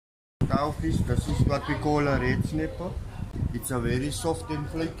cowfish. This is what we call a red snapper. It's a very soft and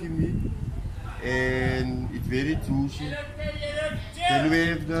flaky meat, and it's very juicy. Then we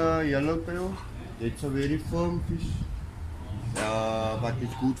have the yellowtail. It's a very firm fish, but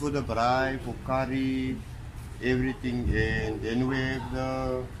it's good for the braai, for curry, everything. And then we have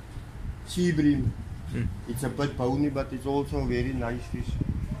the sea bream. It's a bit bony, but it's also a very nice fish.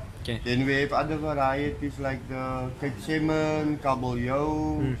 Okay. Then we have other varieties like the Cape salmon,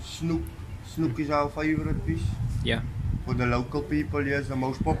 kabeljau, snook. Snook is our favorite fish. Yeah. For the local people, yes, the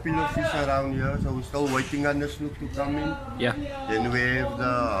most popular fish around here. So we're still waiting on the snook to come in. Yeah. Then we have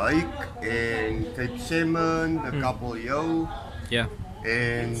the hake and Cape salmon, the kabeljau. Yeah.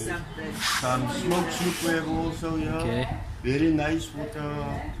 And some smoked snook we have also here. Okay. Very nice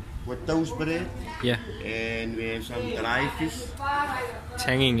with toast bread. Yeah. And we have some dry fish. It's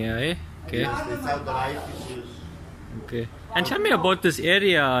hanging here, eh? Okay. Yes, that's how dry fish is. Okay. And tell me about this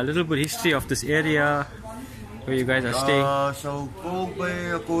area, a little bit history of this area where you guys are staying. So Kalk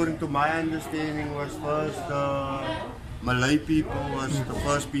Bay, according to my understanding, was first Malay people was the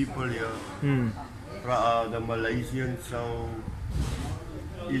first people here. The Malaysians. So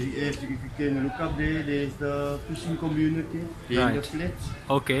if you can look up there, there's the fishing community. There's the flats.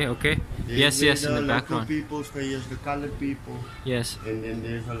 Okay, okay. Yes, yes, in the background. The local people stay as the colored people. Yes. And then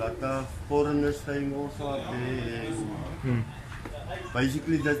there's a lot of foreigners staying also up there. And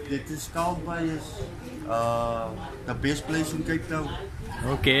basically, that is Kalk Bay is the best place in Cape Town.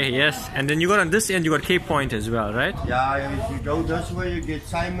 Okay, yes. And then you got on this end, you got Cape Point as well, right? Yeah, if you go this way, you get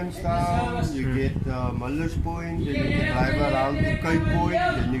Simonstown, you get Muller's Point, then you can drive around to Cape Point,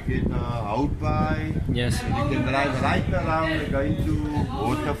 then you get Hout Bay. Yes. And you can drive right around going to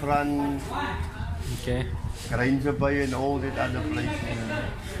Waterfront, Okay. Granger Bay, and all that other places.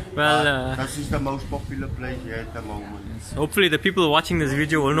 Well, this is the most popular place here at the moment. hopefully the people watching this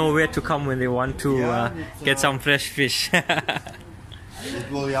video will know where to come when they want to get some fresh fish.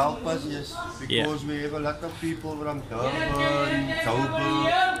 It will help us, yes, because we have a lot of people from Durban,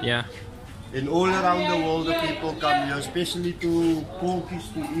 Joburg, Yeah. and all around the world the people come here, especially to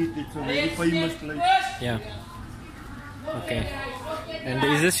Kalkies to eat. It's a very famous place. Yeah. Okay. And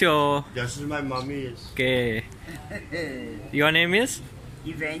is this your... This is my mommy, yes. Okay. Your name is?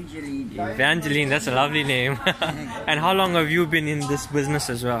 Evangeline. Evangeline, that's a lovely name. And how long have you been in this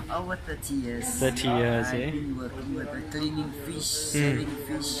business as well? Over 30 years. 30 years, I've eh? been working with cleaning fish, selling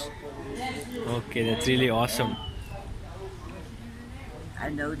fish. Okay, that's really awesome. I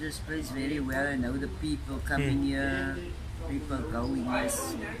know this place very well. I know the people coming here, people going.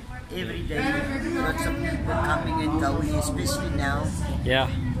 Yes. Every day, lots of people coming and going, especially now. Yeah.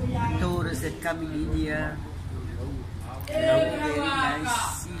 Tourists that coming in here. Very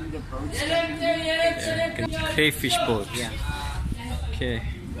nice seeing the boats coming in. Yeah. Crayfish boats. Yeah. Okay.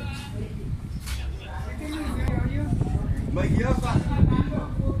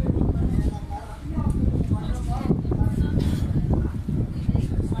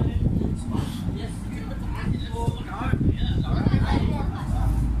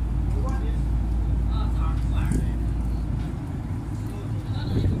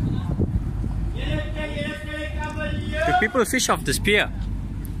 Do people fish off this pier?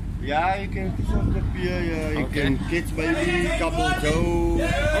 Yeah, you can fish off the pier, yeah. You can catch maybe kabeljau.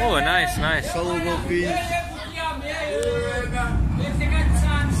 Oh, nice, nice. Silverfish.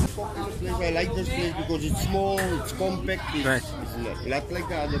 I like this place because it's small, it's compact, it's not like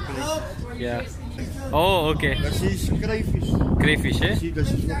the other places. Yeah. Oh, okay. This is crayfish. Crayfish, eh? See,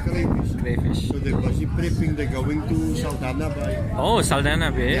 this is the crayfish. Crayfish. So they're busy prepping, they're going to Saldanha Bay. Oh,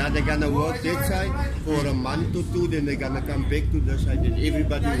 Saldanha Bay. Yeah, they're gonna work that side for a month or two, then they're gonna come back to this side, and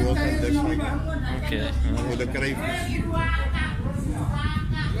everybody work on this side. Okay. For the crayfish.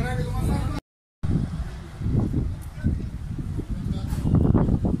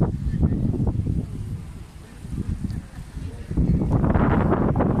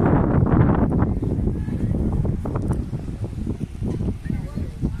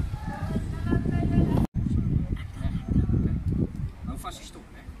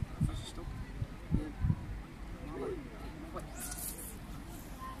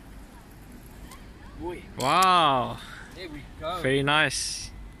 Wow. There we go. Very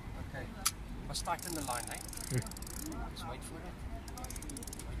nice. Okay. Let's tighten the line, eh? Just wait for it.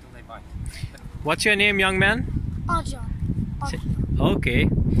 Wait till they bite. What's your name, young man? Arjan. Okay.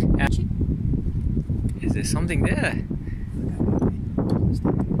 Is there something there?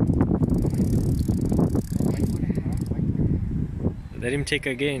 Let him take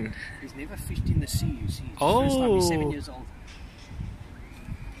again. He's never fished in the sea, you see. It's Oh. the first time he's 7 years old.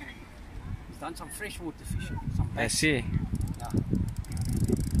 He's done some freshwater fishing. Some I see. Yeah.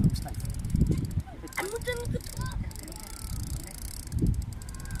 Stay.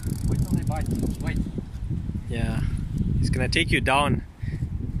 Yeah, he's gonna take you down.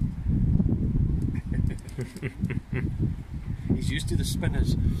 He's used to the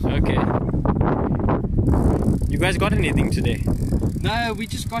spinners. Okay. You guys got anything today? No, we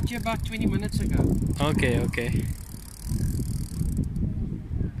just got here about 20 minutes ago. Okay, okay.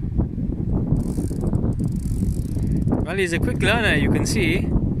 Well, he's a quick learner, you can see.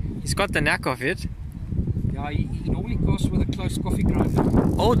 He's got the knack of it. Yeah, he normally casts with a closed coffee grinder.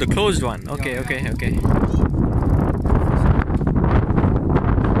 Oh, the closed one. Okay, Yeah, okay, yeah. okay.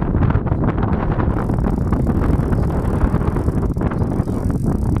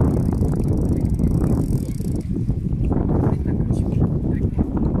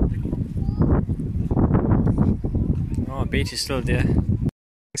 Oh, bait is still there.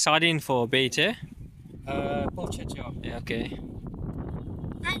 Sardine for bait, eh? Pilchard, yeah. Yeah, okay.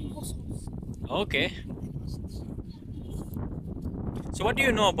 Okay. So what do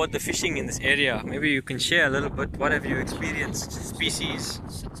you know about the fishing in this area? Maybe you can share a little bit. What have you experienced? Species?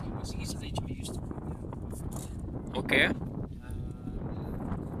 Since I was his age, I used to come here. Okay.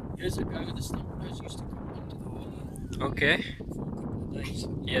 Years ago, the stumpers used to come into the harbour Okay. for a couple of days.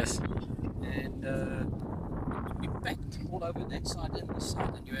 Yes. And we backed all over that side and this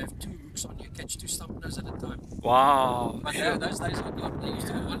side, and you have 2 hooks on, you catch 2 stumpers at a time. Wow. But those days are gone. They used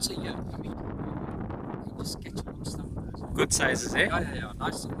to go once a year. I mean, you just catch a lot of stumpers. Good sizes, eh? Yeah.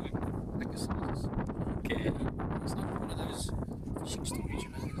 Nice and big. Bigger sizes. Okay. It's not one of those fishing stories, you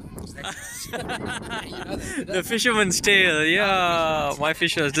know. It's that size. You know that. The fisherman's tail. Yeah, my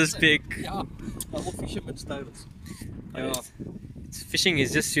fish was this big. Yeah, all fisherman's tails. Yeah. Fishing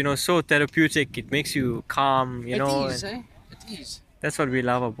is just, you know, so therapeutic. It makes you calm, you know. It is, and It is. that's what we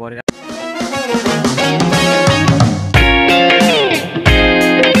love about it.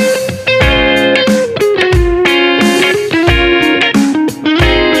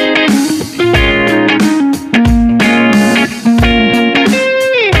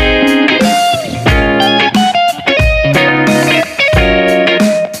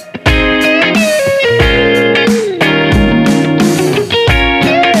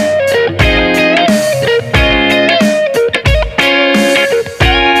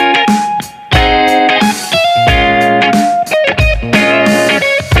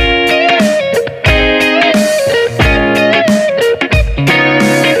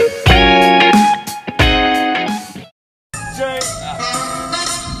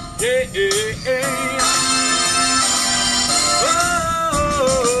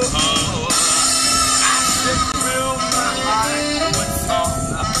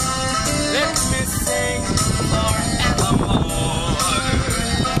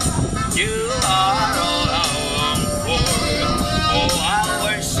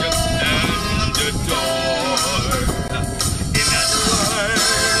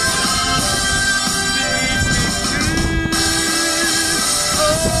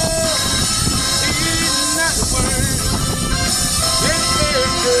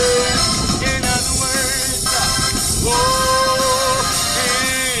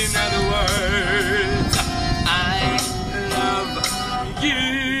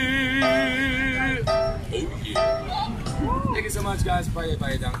 Thank you so much, guys. Bye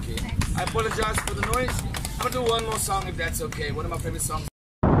bye, donkey. I apologize for the noise. I'm gonna do one more song if that's okay. One of my favorite songs.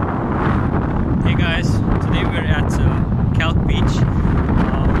 Hey guys, today we're at Kalk Beach.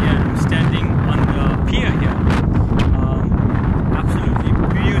 Yeah, I'm standing on the pier here. Absolutely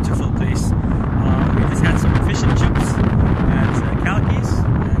beautiful place. We just had some fish and chips at Kalky's,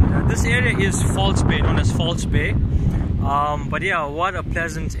 and this area is False Bay, known as False Bay. But yeah, what a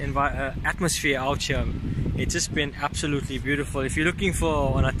pleasant atmosphere out here. It's just been absolutely beautiful. If you're looking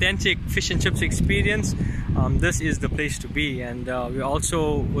for an authentic fish and chips experience, this is the place to be. And we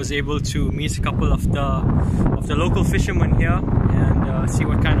also was able to meet a couple of the local fishermen here and see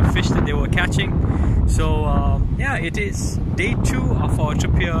what kind of fish that they were catching. So yeah, it is day 2 of our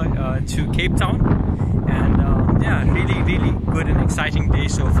trip here to Cape Town, and yeah, really good and exciting day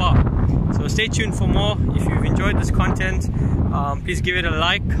so far. So stay tuned for more. If you've enjoyed this content, please give it a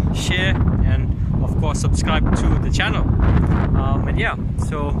like, share, and of course subscribe to the channel. And yeah,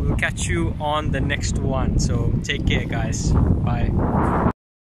 so we'll catch you on the next one. So take care, guys. Bye.